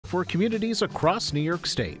for communities across New York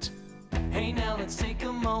State. Hey, now let's take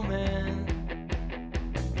a moment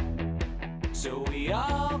so we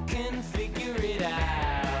all can figure it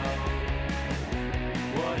out,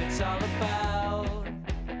 what it's all about.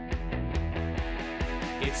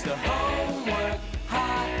 It's the Homework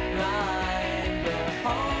Hotline, the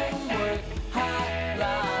Homework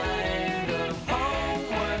Hotline, the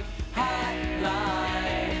Homework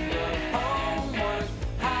Hotline, the Homework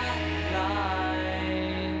Hotline.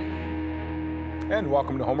 And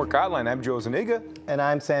welcome to Homework Hotline. I'm Joe Zuniga. And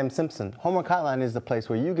I'm Sam Simpson. Homework Hotline is the place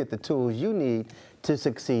where you get the tools you need to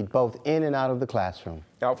succeed both in and out of the classroom.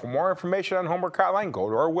 Now, for more information on Homework Hotline, go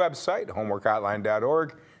to our website,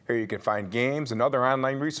 homeworkhotline.org. Here you can find games and other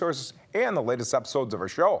online resources and the latest episodes of our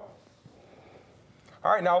show.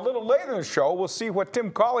 All right, now a little later in the show, we'll see what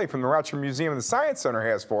Tim Cawley from the Rochester Museum and the Science Center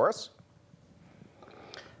has for us.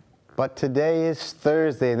 But today is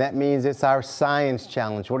Thursday, and that means it's our science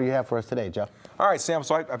challenge. What do you have for us today, Joe? All right, Sam,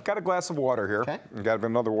 so I've got a glass of water here. Okay. I've got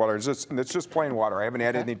another water. It's just plain water. I haven't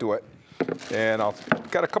added anything to it. And I've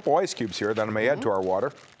got a couple ice cubes here that I may add to our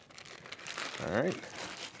water. All right.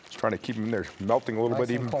 Just trying to keep them there melting a little Nice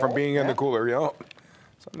bit even cold, from being in yeah. the cooler, you know.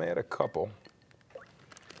 So I may add a couple.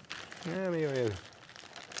 Yeah, maybe add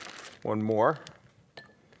one more.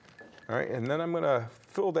 All right, and then I'm going to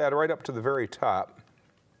fill that right up to the very top.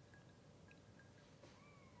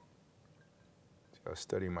 See how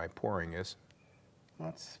steady my pouring is.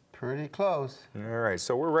 That's pretty close. All right,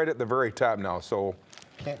 so we're right at the very top now. So,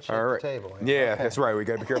 Can't shake all right. the table. Yeah, Okay. that's right. We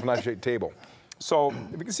got to be careful not to shake the table. So,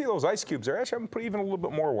 if you can see those ice cubes there, actually, I'm gonna put even a little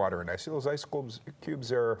bit more water in there. See those ice cubes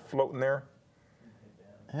there floating there?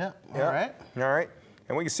 Yeah, Yeah. all right. All right.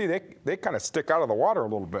 And we can see they kind of stick out of the water a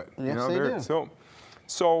little bit. Yes, they do.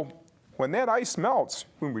 So, when that ice melts,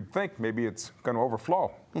 we would think maybe it's going to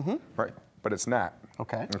overflow, right? But it's not.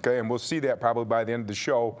 Okay. Okay, and we'll see that probably by the end of the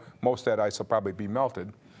show. Most of that ice will probably be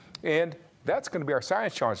melted. And that's going to be our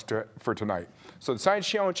science challenge for tonight. So the science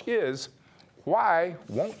challenge is, why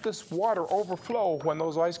won't this water overflow when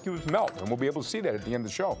those ice cubes melt? And we'll be able to see that at the end of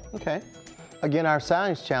the show. Okay. Again, our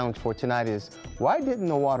science challenge for tonight is, why didn't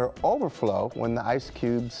the water overflow when the ice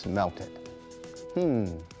cubes melted?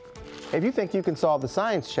 If you think you can solve the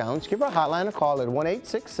science challenge, give our hotline a call at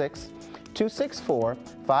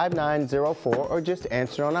 1-866-264-5904 or just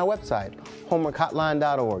answer on our website,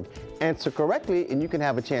 homeworkhotline.org. Answer correctly and you can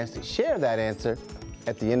have a chance to share that answer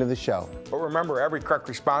at the end of the show. But remember, every correct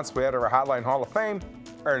response we add to our Hotline Hall of Fame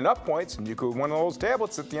earn enough points and you could win one of those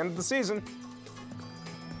tablets at the end of the season.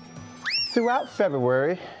 Throughout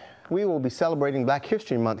February, we will be celebrating Black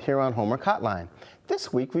History Month here on Homework Hotline.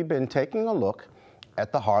 This week, we've been taking a look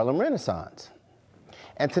at the Harlem Renaissance.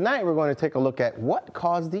 And tonight, we're going to take a look at what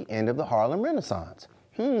caused the end of the Harlem Renaissance.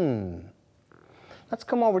 Let's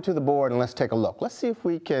come over to the board and let's take a look. Let's see if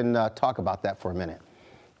we can talk about that for a minute.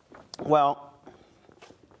 Well,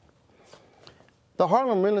 the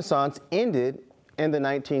Harlem Renaissance ended in the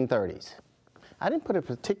 1930s. I didn't put a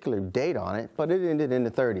particular date on it, but it ended in the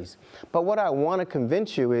 30s. But what I want to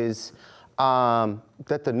convince you is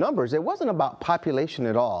that the numbers, it wasn't about population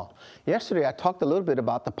at all. Yesterday, I talked a little bit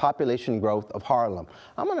about the population growth of Harlem.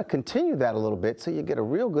 I'm going to continue that a little bit so you get a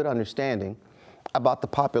real good understanding about the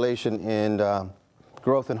population and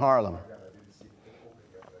growth in Harlem.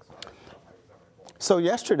 So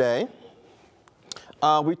yesterday,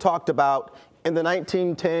 we talked about in the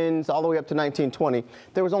 1910s all the way up to 1920,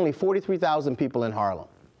 there was only 43,000 people in Harlem.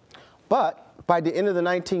 But by the end of the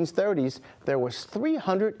 1930s, there was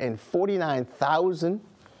 349,000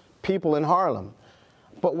 people in Harlem.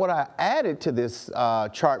 But what I added to this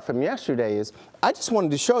chart from yesterday is, I just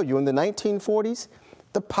wanted to show you in the 1940s,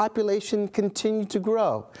 the population continued to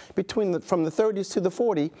grow. From the 30s to the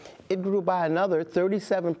 40s, it grew by another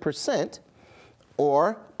 37%,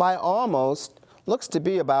 or by looks to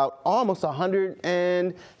be about almost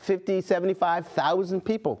 75,000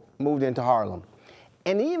 people moved into Harlem.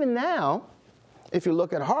 And even now, if you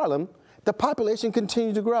look at Harlem, the population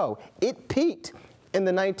continued to grow. It peaked in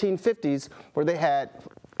the 1950s, where they had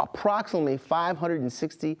approximately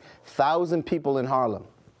 560,000 people in Harlem.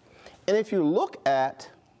 And if you look at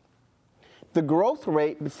the growth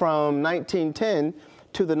rate from 1910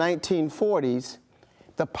 to the 1940s,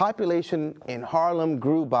 the population in Harlem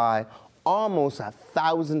grew by almost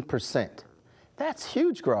 1,000%. That's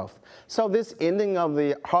huge growth. So this ending of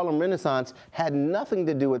the Harlem Renaissance had nothing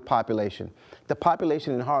to do with population. The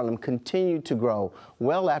population in Harlem continued to grow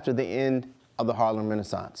well after the end of the Harlem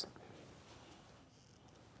Renaissance.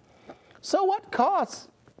 So what caused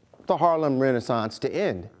the Harlem Renaissance to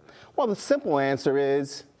end? Well, the simple answer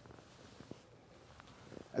is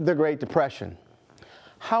the Great Depression.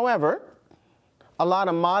 However, a lot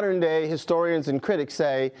of modern day historians and critics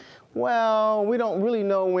say, well, we don't really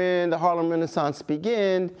know when the Harlem Renaissance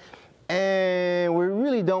began, and we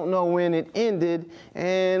really don't know when it ended,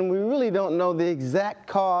 and we really don't know the exact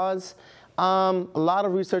cause. A lot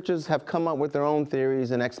of researchers have come up with their own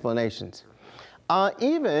theories and explanations.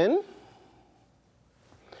 Even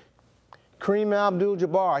Kareem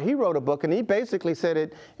Abdul-Jabbar, he wrote a book, and he basically said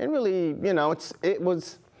it really, you know, it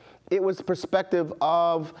was perspective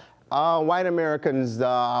of white Americans. The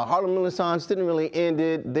Harlem Renaissance didn't really end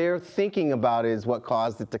it. Their thinking about it is what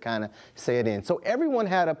caused it to kind of say it in. So everyone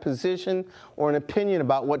had a position or an opinion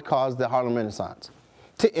about what caused the Harlem Renaissance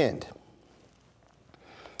to end.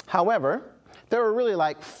 However, there were really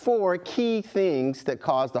like 4 key things that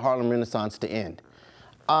caused the Harlem Renaissance to end.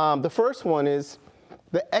 The first one is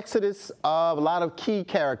the exodus of a lot of key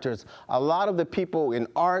characters. A lot of the people in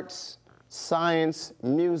arts, science,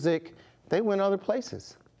 music, they went other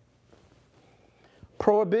places.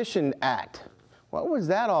 Prohibition Act. What was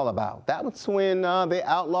that all about? That was when they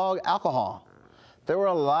outlawed alcohol. There were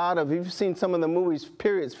a lot of, you've seen some of the movies,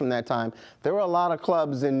 periods from that time, there were a lot of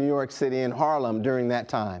clubs in New York City and Harlem during that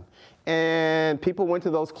time. And people went to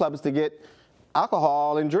those clubs to get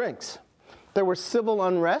alcohol and drinks. There was civil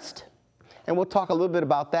unrest, and we'll talk a little bit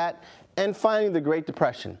about that. And finally, the Great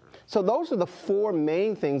Depression. So those are the 4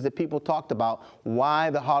 main things that people talked about why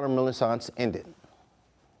the Harlem Renaissance ended.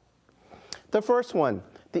 The first one,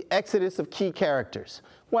 the exodus of key characters.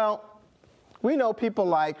 Well, we know people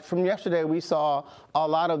like, from yesterday we saw a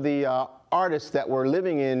lot of the artists that were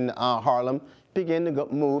living in Harlem begin to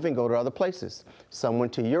move and go to other places. Some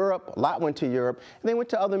went to Europe, a lot went to Europe, and they went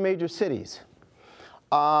to other major cities.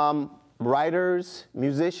 Writers,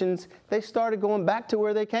 musicians, they started going back to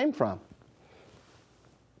where they came from.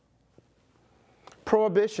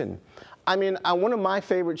 Prohibition. I mean, one of my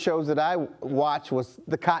favorite shows that I watched was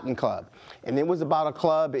The Cotton Club. And it was about a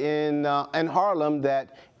club in Harlem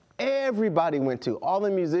that everybody went to. All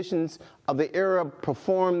the musicians of the era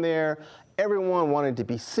performed there. Everyone wanted to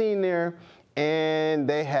be seen there. And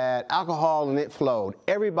they had alcohol and it flowed.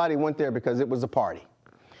 Everybody went there because it was a party.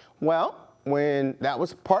 Well, when that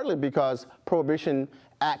was partly because Prohibition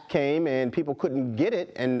Act came and people couldn't get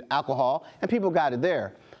it and alcohol, and people got it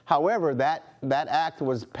there. However, that act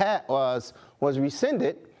was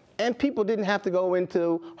rescinded, and people didn't have to go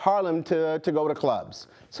into Harlem to go to clubs.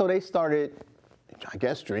 So they started, I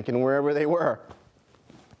guess, drinking wherever they were.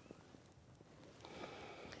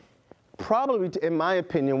 Probably, in my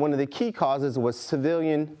opinion, one of the key causes was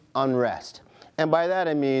civilian unrest. And by that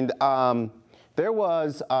I mean, there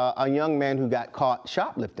was a young man who got caught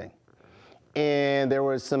shoplifting. And there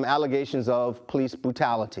was some allegations of police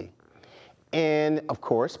brutality. And of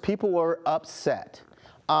course, people were upset.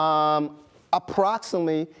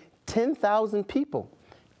 Approximately 10,000 people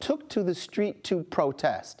took to the street to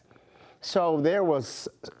protest. So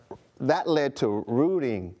that led to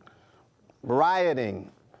looting,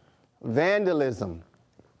 rioting, vandalism.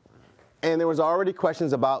 And there was already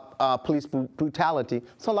questions about police brutality.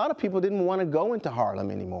 So a lot of people didn't want to go into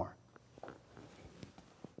Harlem anymore.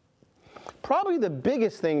 Probably the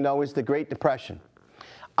biggest thing, though, is the Great Depression.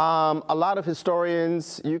 A lot of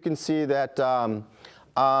historians, you can see that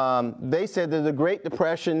they said that the Great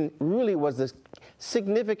Depression really was the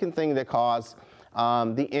significant thing that caused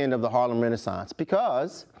the end of the Harlem Renaissance.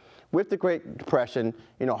 Because with the Great Depression,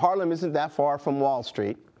 you know, Harlem isn't that far from Wall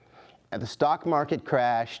Street, and the stock market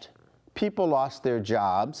crashed, people lost their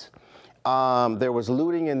jobs, there was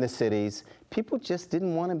looting in the cities, people just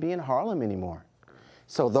didn't want to be in Harlem anymore.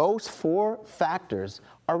 So those 4 factors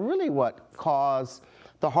are really what caused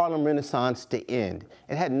the Harlem Renaissance to end.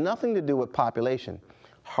 It had nothing to do with population.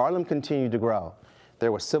 Harlem continued to grow.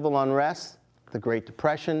 There was civil unrest, the Great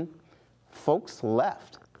Depression, folks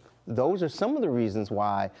left. Those are some of the reasons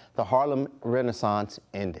why the Harlem Renaissance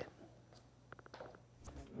ended.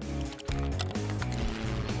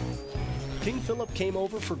 King Philip came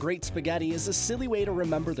over for great spaghetti is a silly way to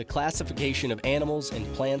remember the classification of animals and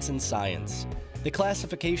plants in science. The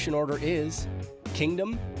classification order is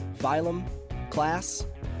kingdom, phylum, class,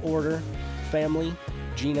 order, family,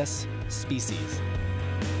 genus, species.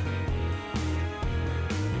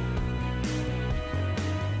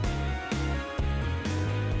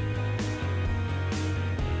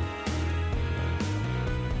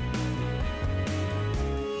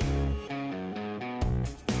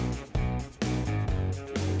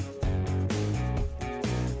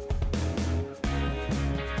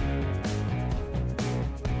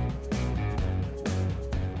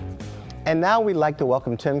 And now we'd like to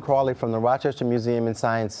welcome Tim Crawley from the Rochester Museum and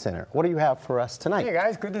Science Center. What do you have for us tonight? Hey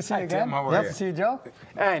guys, good to see you again. Tim, how are Nice you? to see you, Joe.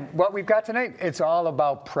 And what we've got tonight, it's all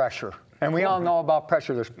about pressure. And we all know about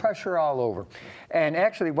pressure. There's pressure all over. And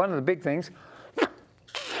actually, one of the big things,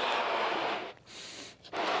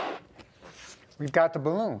 we've got the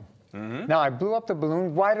balloon. Now, I blew up the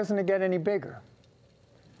balloon. Why doesn't it get any bigger?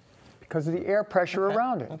 Because of the air pressure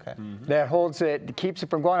around it. That holds it, keeps it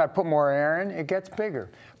from going. I put more air in, it gets bigger.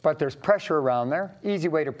 But there's pressure around there. Easy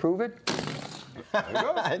way to prove it. There you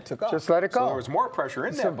go. It took off. Just let it go. So there was more pressure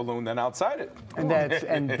in that balloon than outside it.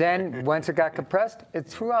 And then once it got compressed, it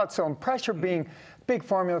threw out. So in pressure being, big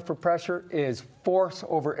formula for pressure is force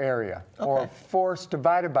over area, or force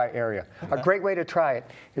divided by area. A great way to try it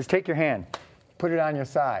is take your hand, put it on your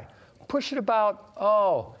thigh, push it about,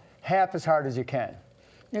 half as hard as you can.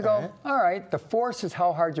 You go, all right, the force is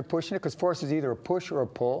how hard you're pushing it, because force is either a push or a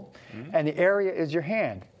pull, and the area is your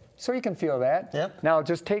hand. So you can feel that. Now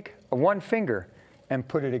just take one finger and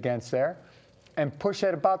put it against there, and push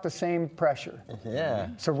at about the same pressure.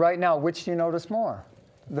 So right now, which do you notice more?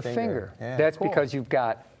 The finger. That's because you've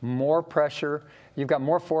got more pressure, you've got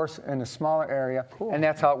more force in a smaller area, and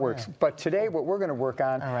that's how it works. But today, what we're going to work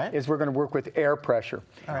on is we're going to work with air pressure.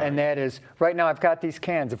 And that is, right now I've got these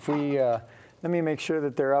cans. If we, let me make sure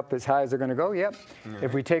that they're up as high as they're going to go.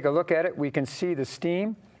 If we take a look at it, we can see the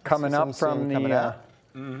steam coming up from the,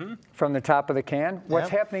 from the top of the can. What's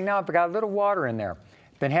happening now, I've got a little water in there.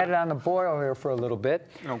 Been had it on the boil here for a little bit.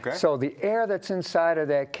 So the air that's inside of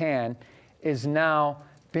that can is now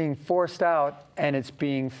being forced out, and it's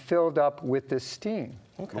being filled up with this steam.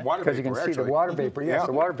 Because you can see the water vapor. Yes,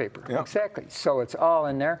 the water vapor. Exactly. So it's all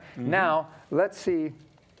in there. Now, let's see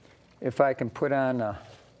if I can put on...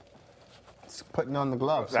 putting on the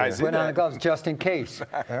gloves. Putting on the gloves just in case.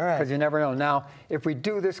 Because you never know. Now, if we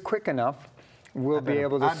do this quick enough, we'll be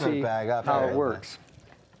able to see how it works.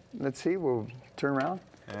 Let's see. We'll turn around.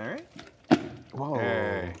 All right. Whoa.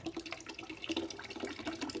 Hey.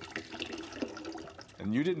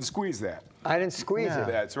 And you didn't squeeze that. I didn't squeeze it.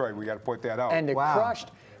 That's right. We got to point that out. And it crushed.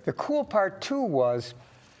 The cool part, too, was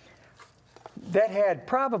that had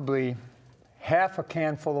probably half a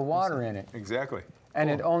can full of water in it. Exactly. And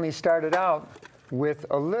it only started out with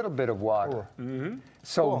a little bit of water.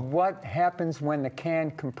 So what happens when the can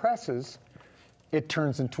compresses, it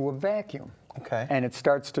turns into a vacuum. And it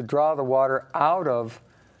starts to draw the water out of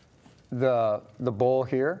the bowl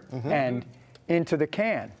here and into the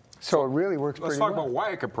can. So it really works pretty well. Let's talk about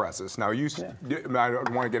why it compresses. Now, I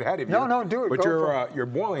don't want to get ahead of you. No, do it. But you're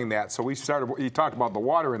boiling that, so you talked about the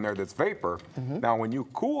water in there that's vapor. Now, when you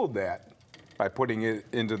cooled that by putting it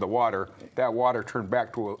into the water, that vapor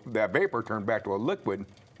turned back to a liquid,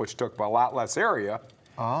 which took a lot less area,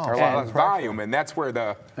 or a lot less volume, and that's where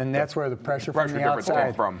the pressure from the outside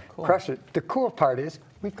came from. Pressure. The cool part is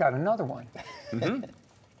we've got another one.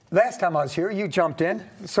 Last time I was here, you jumped in,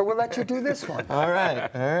 so we'll let you do this one. All right.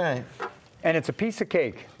 And it's a piece of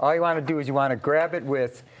cake. All you want to do is you want to grab it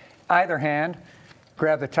with either hand,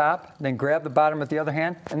 grab the top, then grab the bottom with the other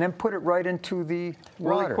hand, and then put it right into the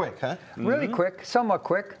water. Really quick, huh? Really quick, somewhat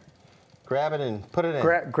quick. Grab it and put it in.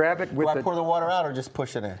 Grab it with Do I pour the water out or just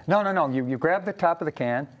push it in? No. You grab the top of the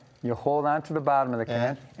can, you hold on to the bottom of the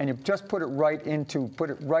can, and you just put it right into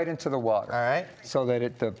the water. All right. So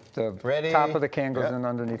that the top of the can goes in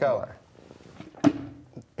underneath the water.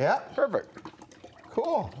 Yeah. Perfect.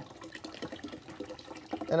 Cool.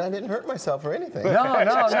 And I didn't hurt myself or anything. No.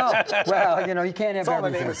 Well, you can't have It's all the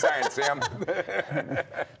everything. name of science, Sam.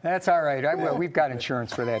 That's all right. Well, we've got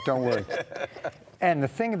insurance for that. Don't worry. And the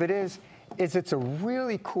thing of it is it's a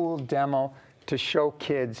really cool demo to show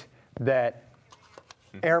kids that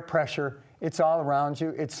air pressure, it's all around you.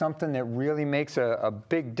 It's something that really makes a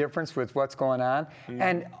big difference with what's going on.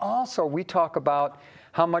 And also, we talk about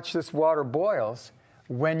how much this water boils.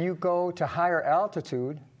 When you go to higher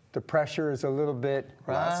altitude, the pressure is a little bit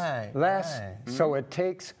less. So it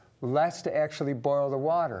takes less to actually boil the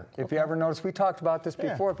water. If you ever notice, we talked about this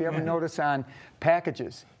before, if you ever notice on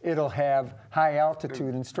packages, it'll have high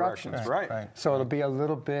altitude instructions. So it'll be a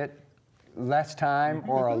little bit less time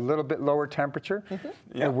or a little bit lower temperature.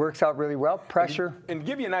 It works out really well. Pressure. And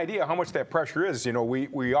give you an idea how much that pressure is,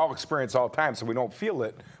 we all experience all the time, so we don't feel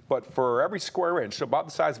it. But for every square inch, about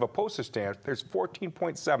the size of a postage stamp, there's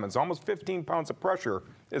 14.7. It's almost 15 pounds of pressure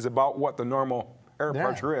is about what the normal air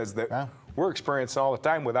pressure is that we're experiencing all the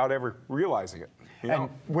time without ever realizing it. And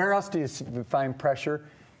where else do you find pressure?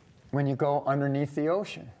 When you go underneath the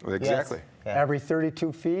ocean. Exactly. Every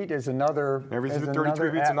 32 feet is another. Every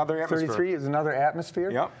 33 feet is another atmosphere. 33 is another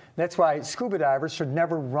atmosphere. That's why scuba divers should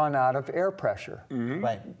never run out of air pressure.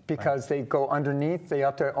 Because they go underneath. They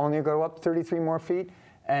have to only go up 33 more feet,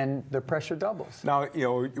 and the pressure doubles. Now,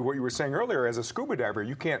 what you were saying earlier, as a scuba diver,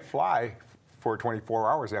 you can't fly for 24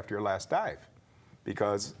 hours after your last dive.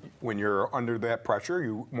 because when you're under that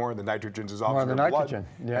pressure, more of the nitrogen is off More in of your the blood. nitrogen,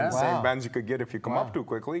 yeah. And the same Wow. bends you could get if you come up too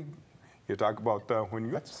quickly. You talk about when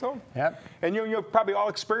you Yep. And you've probably all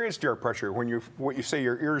experienced air pressure when what you say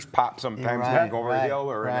your ears pop sometimes You're when you go over right, a hill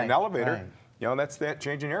or in an right, elevator. right. You know, that's that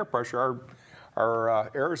change in air pressure.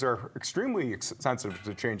 Our ears are extremely sensitive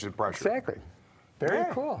to change in pressure. Exactly. Very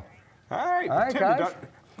Yeah. cool. All right, All right, Tim, you guys. done-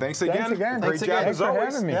 thanks again. Thanks again. Great Thanks job again. as Thanks for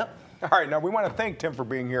always. having me. Yep. All right, now we want to thank Tim for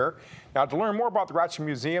being here. Now, to learn more about the Rochester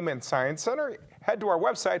Museum and Science Center, head to our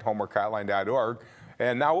website, homeworkhotline.org.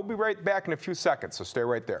 And now we'll be right back in a few seconds, so stay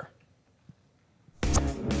right there.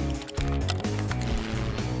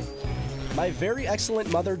 My very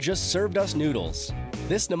excellent mother just served us noodles.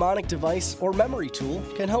 This mnemonic device or memory tool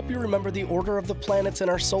can help you remember the order of the planets in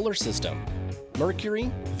our solar system: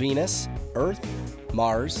 Mercury, Venus, Earth,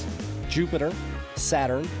 Mars, Jupiter,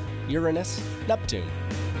 Saturn, Uranus, Neptune.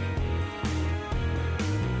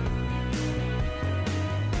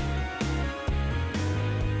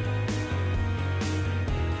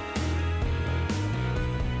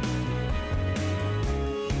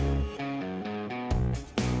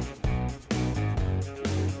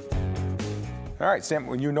 All right, Sam,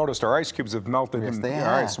 when you noticed our ice cubes have melted. Yes, they All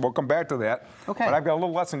right, have. so we'll come back to that. Okay. But I've got a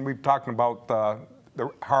little lesson. We've talked about the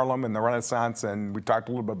Harlem and the Renaissance, and we talked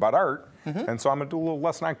a little bit about art. And so I'm going to do a little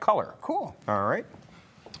lesson on color. Cool. All right.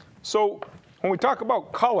 So when we talk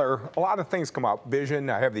about color, a lot of things come up. Vision,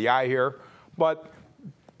 I have the eye here. But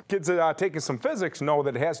kids that are taking some physics know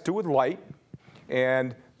that it has to do with light.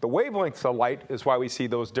 And the wavelengths of light is why we see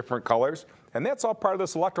those different colors. And that's all part of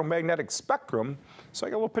this electromagnetic spectrum. So I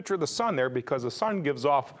got a little picture of the sun there because the sun gives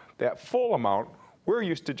off that full amount. We're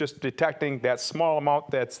used to just detecting that small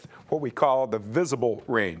amount. That's what we call the visible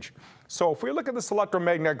range. So if we look at this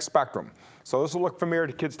electromagnetic spectrum, so this will look familiar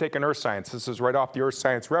to kids taking earth science. This is right off the earth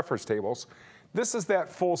science reference tables. This is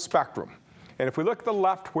that full spectrum. And if we look at the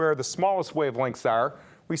left where the smallest wavelengths are,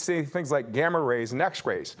 we see things like gamma rays and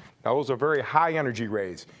X-rays. Now those are very high energy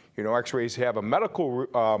rays. You know, X-rays have a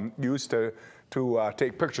medical use to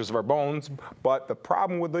take pictures of our bones, but the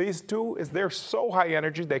problem with these two is they're so high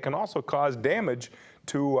energy they can also cause damage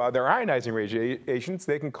to their ionizing radiations.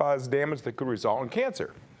 They can cause damage that could result in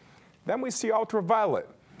cancer. Then we see ultraviolet.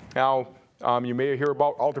 Now, you may hear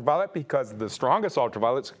about ultraviolet because the strongest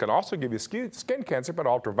ultraviolets can also give you skin cancer, but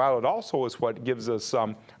ultraviolet also is what gives us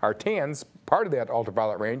our tans, part of that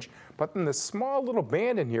ultraviolet range. But then the small little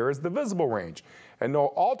band in here is the visible range. And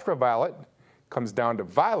no, ultraviolet comes down to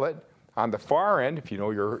violet. On the far end, if you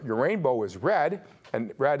know your rainbow is red,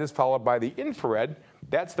 and red is followed by the infrared.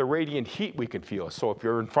 That's the radiant heat we can feel. So if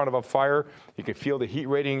you're in front of a fire, you can feel the heat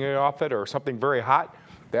radiating off it or something very hot.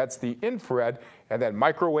 That's the infrared. And then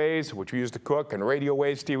microwaves, which we use to cook, and radio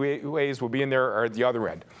waves, TV waves will be in there or at the other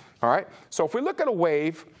end. All right? So if we look at a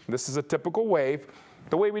wave, this is a typical wave.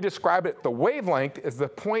 The way we describe it, the wavelength is the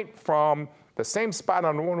point from the same spot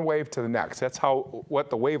on one wave to the next. That's what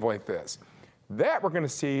the wavelength is. That we're going to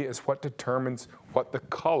see is what determines what the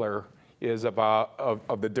color is of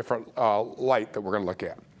the different light that we're going to look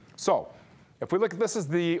at. So if we look at this is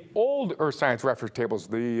the old Earth Science reference tables,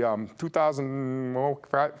 the 2000,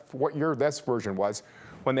 what year this version was,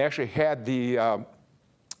 when they actually had the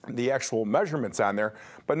actual measurements on there.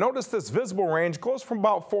 But notice this visible range goes from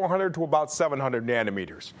about 400 to about 700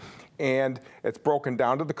 nanometers. And it's broken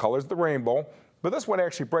down to the colors of the rainbow. But this one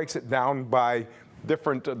actually breaks it down by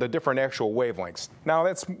the different actual wavelengths. Now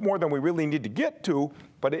that's more than we really need to get to,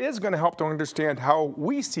 but it is going to help to understand how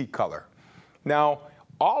we see color. Now,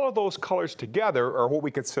 all of those colors together are what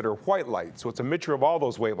we consider white light. So it's a mixture of all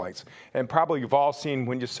those wavelengths. And probably you've all seen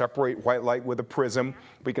when you separate white light with a prism,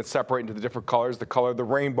 we can separate into the different colors. The color of the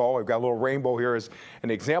rainbow, I've got a little rainbow here as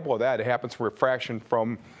an example of that. It happens from refraction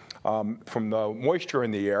from the moisture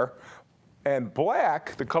in the air. And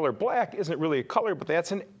black, the color black, isn't really a color, but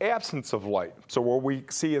that's an absence of light. So what we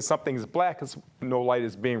see as something is black is no light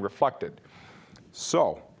is being reflected.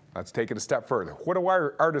 So let's take it a step further. What do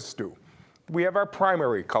our artists do? We have our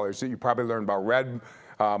primary colors that you probably learned about: red,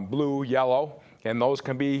 blue, yellow, and those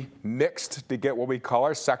can be mixed to get what we call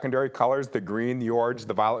our secondary colors: the green, the orange,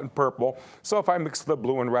 the violet, and purple. So if I mix the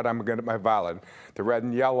blue and red, I'm going to get my violet. The red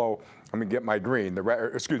and yellow, I'm going to get my green. The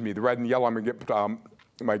red and yellow, I'm going to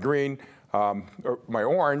get my green. Or my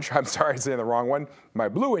orange, I'm sorry, I'm saying the wrong one. My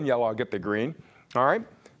blue and yellow, I'll get the green. All right?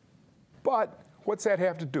 But what's that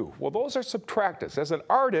have to do? Well, those are subtractives. As an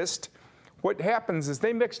artist, what happens is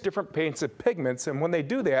they mix different paints and pigments, and when they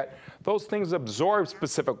do that, those things absorb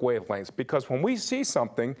specific wavelengths. Because when we see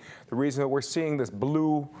something, the reason that we're seeing this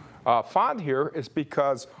blue font here is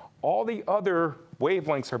because all the other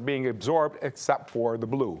wavelengths are being absorbed except for the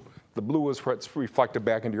blue. The blue is what's reflected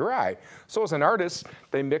back into your eye. So as an artist,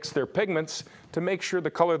 they mix their pigments to make sure the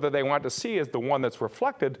color that they want to see is the one that's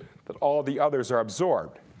reflected, that all the others are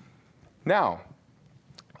absorbed. Now,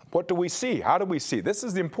 what do we see? How do we see? This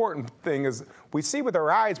is the important thing, is we see with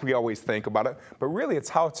our eyes, we always think about it, but really it's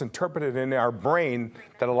how it's interpreted in our brain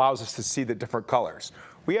that allows us to see the different colors.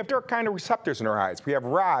 We have different kind of receptors in our eyes. We have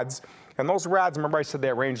rods, and those rods, remember I said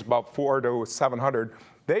they range about 400 to 700.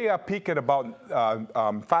 They peak at about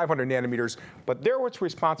 500 nanometers, but they're what's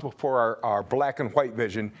responsible for our black and white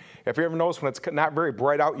vision. If you ever notice when it's not very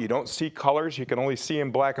bright out, you don't see colors, you can only see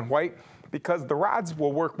in black and white, because the rods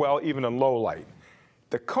will work well even in low light.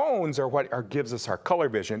 The cones are what gives us our color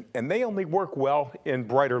vision, and they only work well in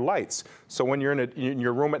brighter lights. So when you're in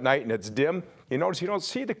your room at night and it's dim, you notice you don't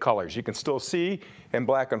see the colors. You can still see in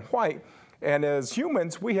black and white. And as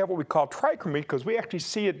humans, we have what we call trichromy, because we actually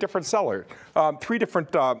see a different three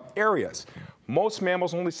different areas. Most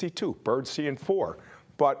mammals only see 2, birds see in 4.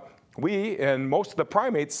 But we and most of the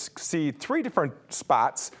primates see 3 different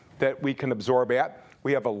spots that we can absorb at.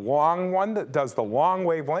 We have a long one that does the long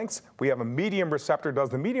wavelengths. We have a medium receptor that does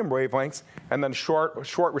the medium wavelengths, and then short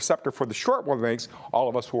receptor for the short wavelengths, all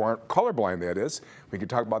of us who aren't colorblind, that is. We can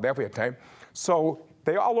talk about that if we have time. So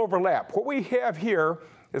they all overlap. What we have here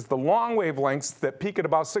is the long wavelengths that peak at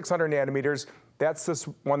about 600 nanometers. That's this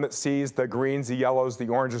one that sees the greens, the yellows, the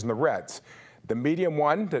oranges, and the reds. The medium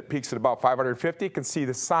one that peaks at about 550 can see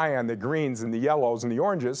the cyan, the greens, and the yellows, and the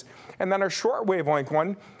oranges. And then our short wavelength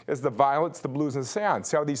one is the violets, the blues, and the cyans.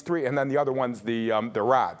 See how these 3, and then the other one's the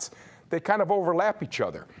rods. They kind of overlap each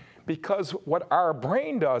other, because what our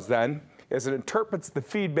brain does then is it interprets the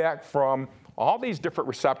feedback from all these different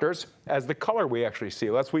receptors as the color we actually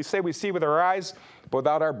see. We say we see with our eyes, but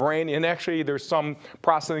without our brain, and actually there's some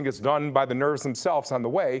processing that's done by the nerves themselves on the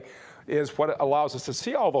way, is what allows us to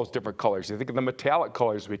see all those different colors. You think of the metallic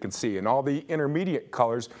colors we can see and all the intermediate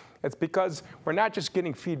colors. It's because we're not just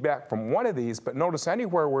getting feedback from one of these, but notice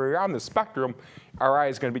anywhere we're on the spectrum, our eye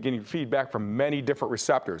is going to be getting feedback from many different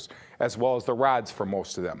receptors, as well as the rods for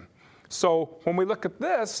most of them. So when we look at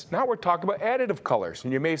this, now we're talking about additive colors.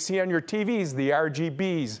 And you may see on your TVs the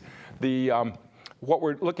RGBs. What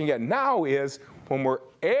we're looking at now is when we're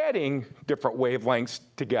adding different wavelengths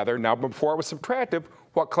together. Now before it was subtractive,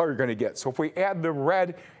 what color you're going to get. So if we add the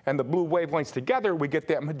red and the blue wavelengths together, we get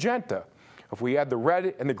that magenta. If we add the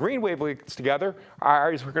red and the green wavelengths together,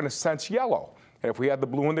 our eyes are going to sense yellow. And if we add the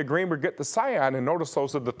blue and the green, we get the cyan. And notice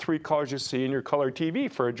those are the 3 colors you see in your color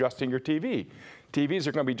TV for adjusting your TV. TVs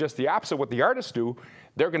are going to be just the opposite of what the artists do.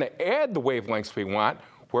 They're going to add the wavelengths we want,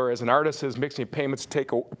 whereas an artist is mixing pigments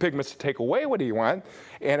to take away what he wants.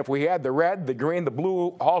 And if we add the red, the green, the blue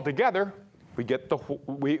all together, we get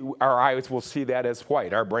our eyes will see that as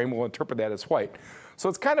white. Our brain will interpret that as white. So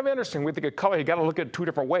it's kind of interesting. We think of color, you got to look at it 2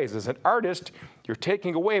 different ways. As an artist, you're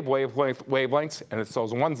taking away wavelengths, and it's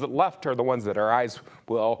those ones that left are the ones that our eyes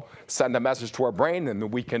will send a message to our brain, and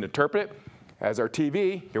then we can interpret it. As our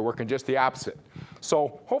TV, you're working just the opposite.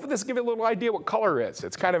 So hopefully this will give you a little idea what color is.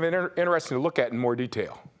 It's kind of interesting to look at in more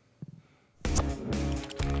detail.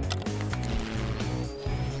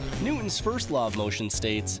 Newton's first law of motion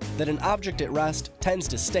states that an object at rest tends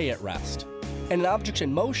to stay at rest, and an object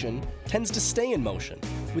in motion tends to stay in motion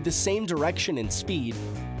with the same direction and speed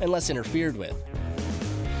unless interfered with.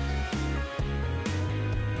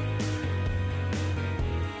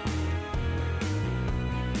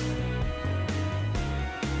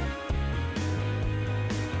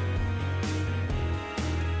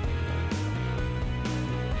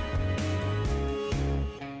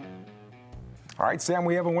 All right, Sam,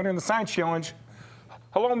 we have a winner in the science challenge.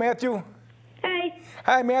 Hello, Matthew. Hi.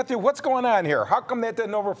 Hi, Matthew. What's going on here? How come that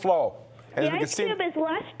didn't overflow? The ice cube is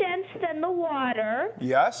less dense than the water.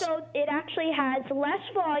 Yes. So it actually has less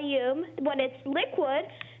volume when it's liquid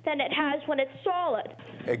than it has when it's solid.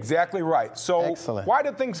 Exactly right. So Excellent. Why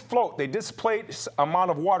do things float? They displace amount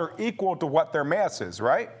of water equal to what their mass is,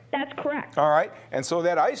 right? That's correct. All right. And so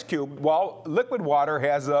that ice cube, well, liquid water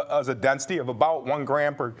has a density of about 1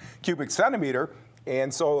 gram per cubic centimeter.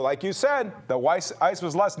 And so, like you said, the ice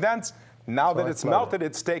was less dense. Now that it's melted,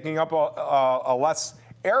 it's taking up a less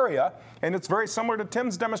area. And it's very similar to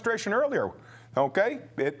Tim's demonstration earlier. Okay?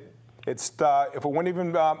 If it wouldn't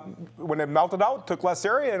even, when it melted out, it took less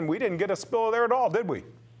area, and we didn't get a spill there at all, did we?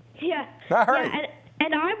 Yeah. All right. Yeah,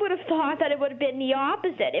 and I would have thought that it would have been the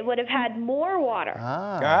opposite. It would have had more water.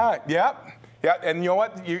 Yeah. Yeah, and you know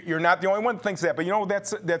what? You're not the only one that thinks that. But you know,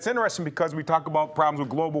 that's interesting because we talk about problems with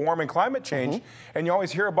global warming, climate change, and you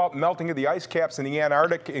always hear about melting of the ice caps in the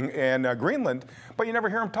Antarctic and Greenland, but you never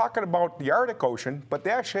hear them talking about the Arctic Ocean, but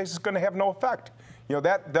that actually is going to have no effect. You know,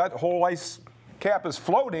 that whole ice cap is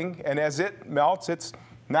floating, and as it melts, it's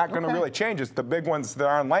not going to really change. It's the big ones that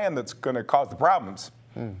are on land that's going to cause the problems.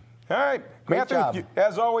 All right, Great Matthew, job.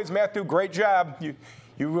 as always, Matthew, great job. You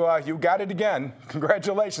got it again.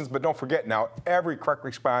 Congratulations, but don't forget now, every correct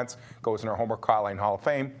response goes in our Homework Hotline Hall of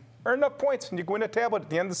Fame. Earn enough points, and you can win a tablet at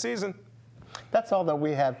the end of the season. That's all that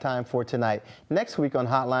we have time for tonight. Next week on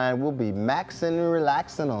Hotline, we'll be maxing and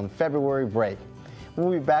relaxing on February break.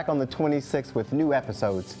 We'll be back on the 26th with new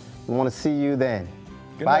episodes. We want to see you then.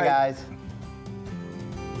 Good Bye, night. guys.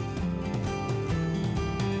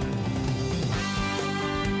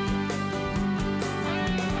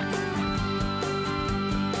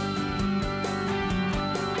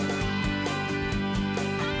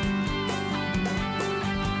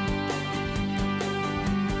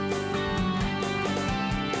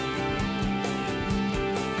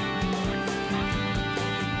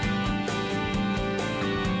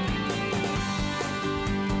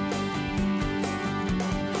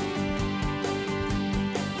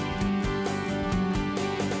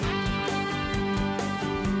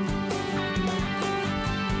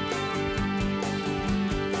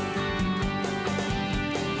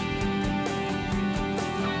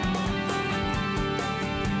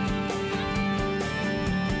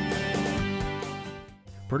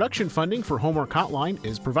 Production funding for Homework Hotline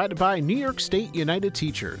is provided by New York State United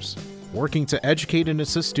Teachers, working to educate and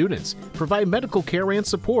assist students, provide medical care and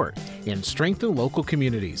support, and strengthen local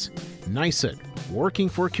communities. NYSUT, working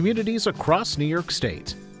for communities across New York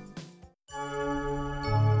State.